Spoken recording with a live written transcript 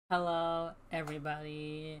Hello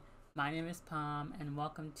everybody, my name is Palm and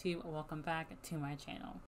welcome back to my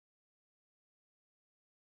channel.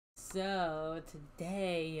 So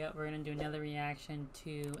today we're going to do another reaction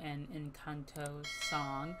to an ENCANTO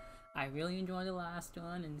song. I really enjoyed the last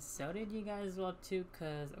one and so did you guys as well too,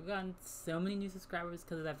 because I've gotten so many new subscribers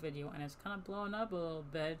because of that video and it's kind of blowing up a little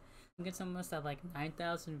bit. I'm getting almost at like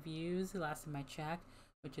 9,000 views the last time I checked,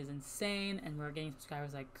 which is insane, and we're getting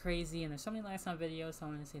subscribers like crazy, and there's so many likes on videos, so I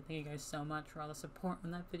want to say thank you guys so much for all the support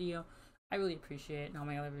on that video. I really appreciate it, and all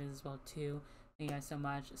my other videos as well too. Thank you guys so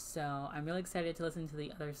much. So I'm really excited to listen to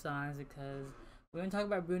the other songs because we've been talking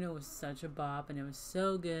about Bruno was such a bop and it was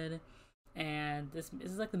so good, and this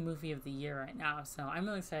is like the movie of the year right now, so I'm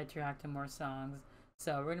really excited to react to more songs.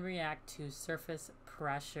 So we're going to react to Surface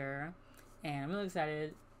Pressure, and I'm really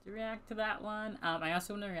excited to react to that one. I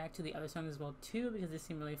also want to react to the other songs as well too because they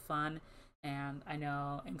seem really fun, and I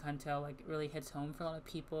know ENCANTO like really hits home for a lot of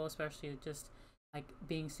people, especially just like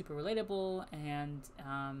being super relatable, and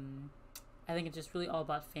I think it's just really all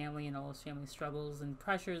about family and all those family struggles and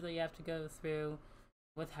pressures that you have to go through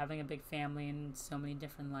with having a big family and so many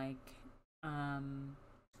different like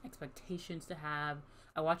expectations to have.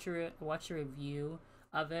 I watched a review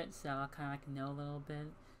of it, so I kind of like know a little bit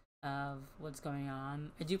of what's going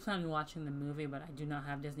on. I do plan on watching the movie, but I do not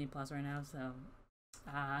have Disney Plus right now, so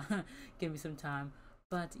give me some time.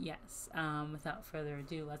 But yes, without further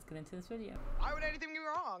ado, let's get into this video. Why would anything go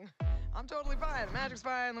wrong? I'm totally fine. Magic's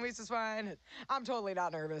fine. Luisa's fine. I'm totally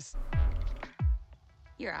not nervous.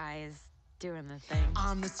 Your eyes doing the thing.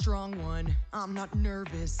 I'm the strong one. I'm not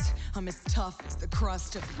nervous. I'm as tough as the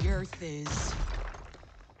crust of the earth is.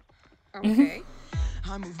 Okay.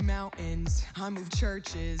 I move mountains, I move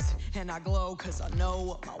churches, and I glow cause I know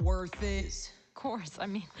what my worth is. Of course. I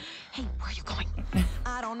mean, hey, where are you going?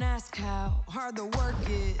 I don't ask how hard the work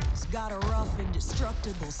is. Got a rough,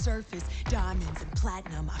 indestructible surface. Diamonds and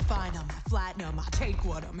platinum, I find them, I flatten them. I take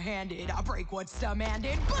what I'm handed, I break what's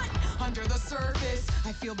demanded. But under the surface,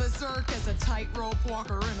 I feel berserk as a tightrope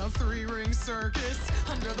walker in a 3-ring circus.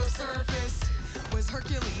 Under the surface, was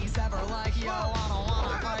Hercules ever like, yo, I don't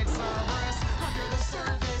wanna fight Cerberus? Under the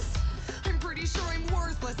surface, I'm pretty sure I'm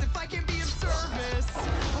worthless if I can be of service. A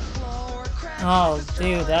flaw or a crack, Oh,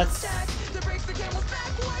 dude, that's... that breaks the camel's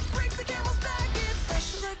back. What breaks the camel's back? It's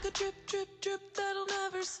pressure like a drip, drip, drip that'll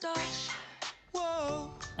never stop.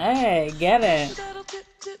 Whoa. Hey, get it. That'll tip,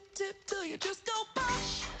 tip, tip till you just go pop.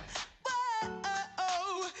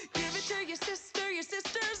 Whoa. Give it to your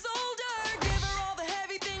sister's older. Give her all the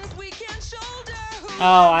heavy things we can't shoulder.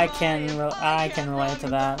 Oh, I can relate to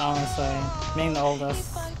that, honestly. Being the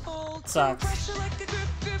oldest sucks. Pressure like a grip,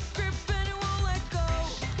 grip, grip, and it won't let go.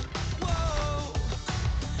 Whoa.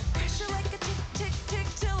 Pressure like a tick, tick, tick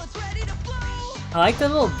till it's ready to flow. I like the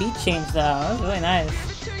little beat change though, that was really nice. Give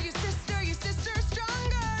it to your sister's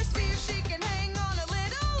stronger. See if she can hang on a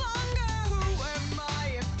little longer. Who am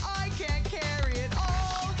I if I can't carry it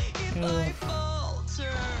all? If I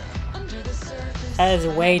falter under the surface. That is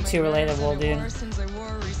way too relatable, dude. Since I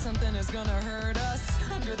worry something is gonna hurt us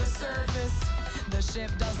under the surface. The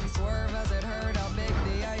ship doesn't swerve as it hurt how big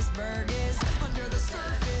the iceberg is under the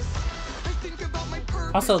surface. I think about my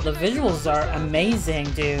purpose. Also, the visuals are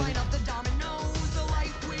amazing, dude. Line up the dominoes, the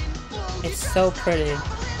light wind blows. It's so pretty.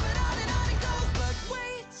 But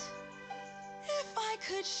wait, if I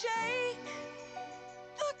could shake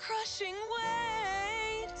the crushing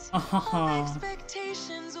weight of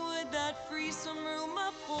expectations, would that free some room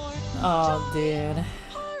up for Oh, joy dude.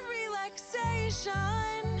 or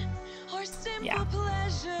relaxation or simple Yeah.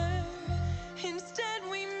 pleasure? Instead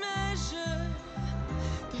we measure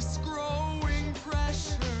this growing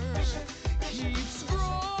pressure. Keeps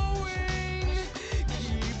growing,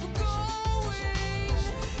 keep going,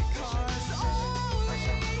 'cause all we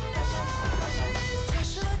know is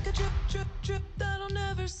pressure like a drip, drip, drip that'll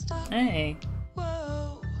never stop. Hey.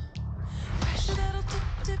 Whoa. Pressure that'll tip,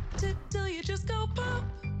 tip, tip till you just go pop.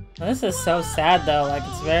 This is so sad though, like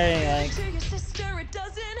it's very like... To your sister it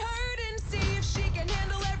doesn't hurt, and see if she can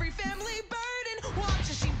handle every family burden. Watch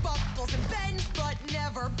as she buckles and bends but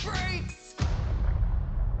never breaks.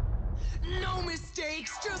 No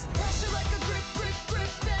mistakes, just pressure like a grip, grip, grip,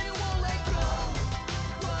 and it won't let go.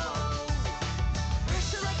 Whoa.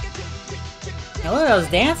 Pressure like a tick, tick, tick, tick. Now look at those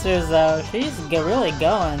dancers though, she's really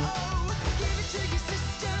going. Give it to your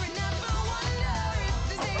sister and never wonder if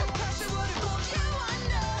the same pressure would have pulled you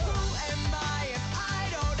under. Who am I if I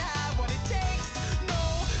don't have what it takes? No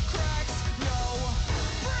cracks, no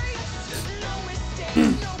breaks, no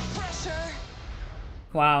mistakes, no pressure.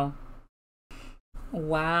 Wow.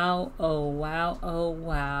 Wow, oh wow, oh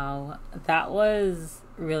wow. That was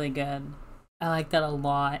really good. I like that a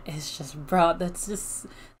lot. It's just, bro, that's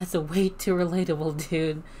a way too relatable,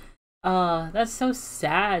 dude. That's so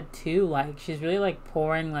sad too. Like, she's really like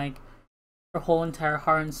pouring like her whole entire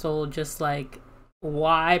heart and soul, just like,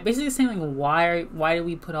 why, basically saying like, why do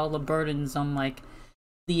we put all the burdens on like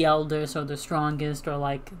the eldest or the strongest, or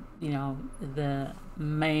like, you know, the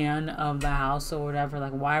man of the house or whatever?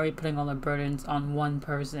 Like, why are we putting all the burdens on one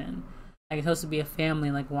person? Like, it's supposed to be a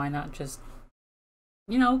family. Like, why not just,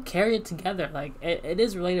 you know, carry it together? Like, it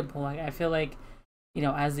is relatable. Like, I feel like, you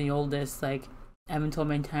know, as the oldest, like, I've been told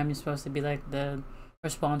many times you're supposed to be like the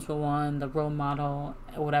responsible one, the role model,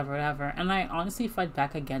 whatever, whatever. And I honestly fight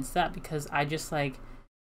back against that, because I just like,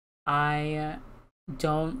 I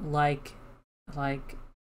don't like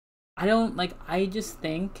I don't like, I just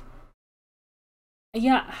think,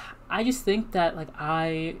 yeah, I just think that like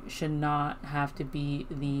I should not have to be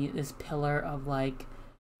this pillar of like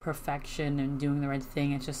perfection and doing the right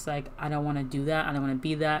thing. It's just like, I don't want to do that. I don't want to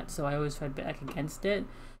be that. So I always fight back against it,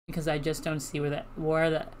 because I just don't see where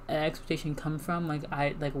the expectation come from. Like,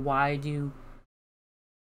 why do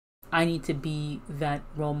I need to be that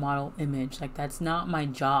role model image? Like, that's not my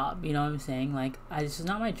job. You know what I'm saying? Like, this is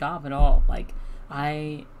not my job at all. Like,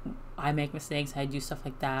 I make mistakes. I do stuff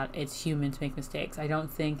like that. It's human to make mistakes. I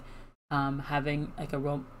don't think having like a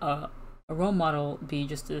role model be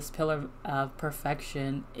just this pillar of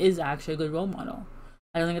perfection is actually a good role model.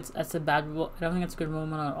 I don't think that's a bad role. I don't think it's a good role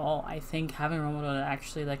model at all. I think having a role model that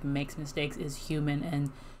actually like makes mistakes is human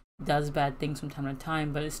and does bad things from time to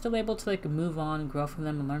time, but is still able to like move on, grow from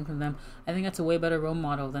them, and learn from them. I think that's a way better role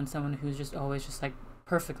model than someone who's just always just like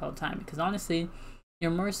perfect all the time. Because honestly,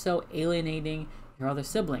 you're more so alienating your other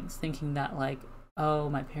siblings, thinking that like, oh,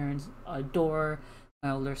 my parents adore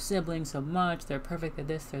my older siblings so much, they're perfect, they're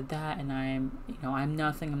this, they're that, and I'm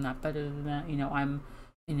nothing, I'm not better than that, I'm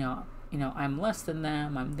less than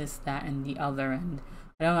them, I'm this, that, and the other. And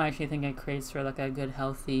I don't actually think it creates for like a good,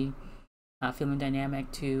 healthy family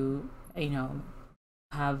dynamic to,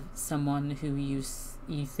 have someone who you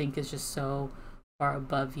think is just so far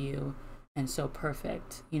above you and so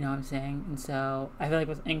perfect, you know what I'm saying? And so I feel like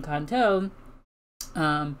with ENCANTO,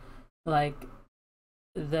 I feel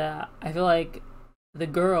like the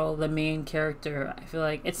girl, the main character, I feel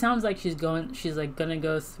like it sounds like she's like gonna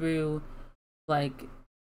go through like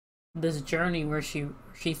this journey where she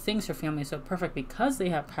thinks her family is so perfect because they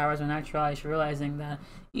have powers, when actually she's realizing that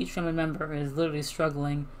each family member is literally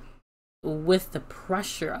struggling with the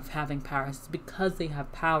pressure of having powers. It's because they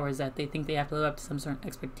have powers that they think they have to live up to some sort of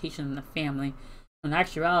expectation in the family. In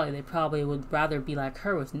actuality, they probably would rather be like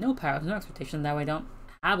her with no powers, no expectation. That way, don't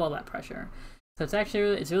have all that pressure. So it's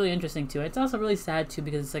actually it's really interesting too. It's also really sad too,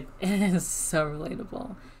 because it's like it is so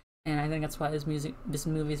relatable, and I think that's why this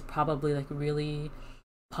movie is probably like really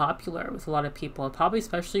popular with a lot of people, probably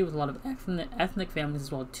especially with a lot of ethnic families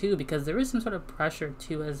as well too, because there is some sort of pressure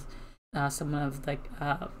too, as someone of like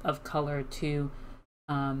of color, to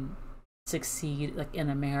succeed like in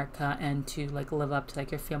America and to like live up to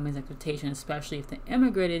like your family's expectations, especially if they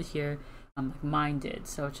immigrated here like mine did.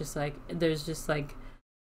 So it's just like there's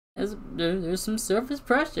some surface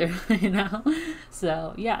pressure, you know.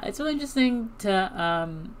 So yeah, it's really interesting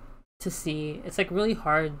to see. It's like really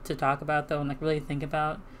hard to talk about though, and like really think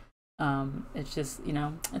about. It's just,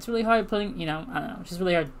 it's really hard putting, I don't know, it's just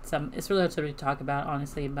really hard. It's really hard to really talk about,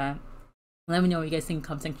 honestly. But let me know what you guys think in the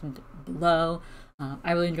comment section below.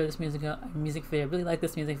 I really enjoyed this music video. I really like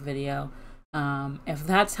this music video. If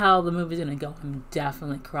that's how the movie's gonna go, I'm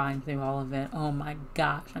definitely crying through all of it. Oh my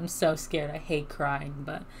gosh, I'm so scared. I hate crying.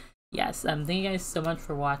 But yes, thank you guys so much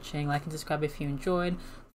for watching. Like and subscribe if you enjoyed.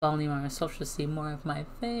 Follow me on my socials to see more of my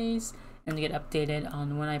face and to get updated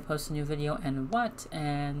on when I post a new video and what.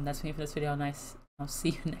 And that's me for this video. Nice. I'll see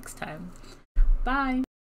you next time. Bye.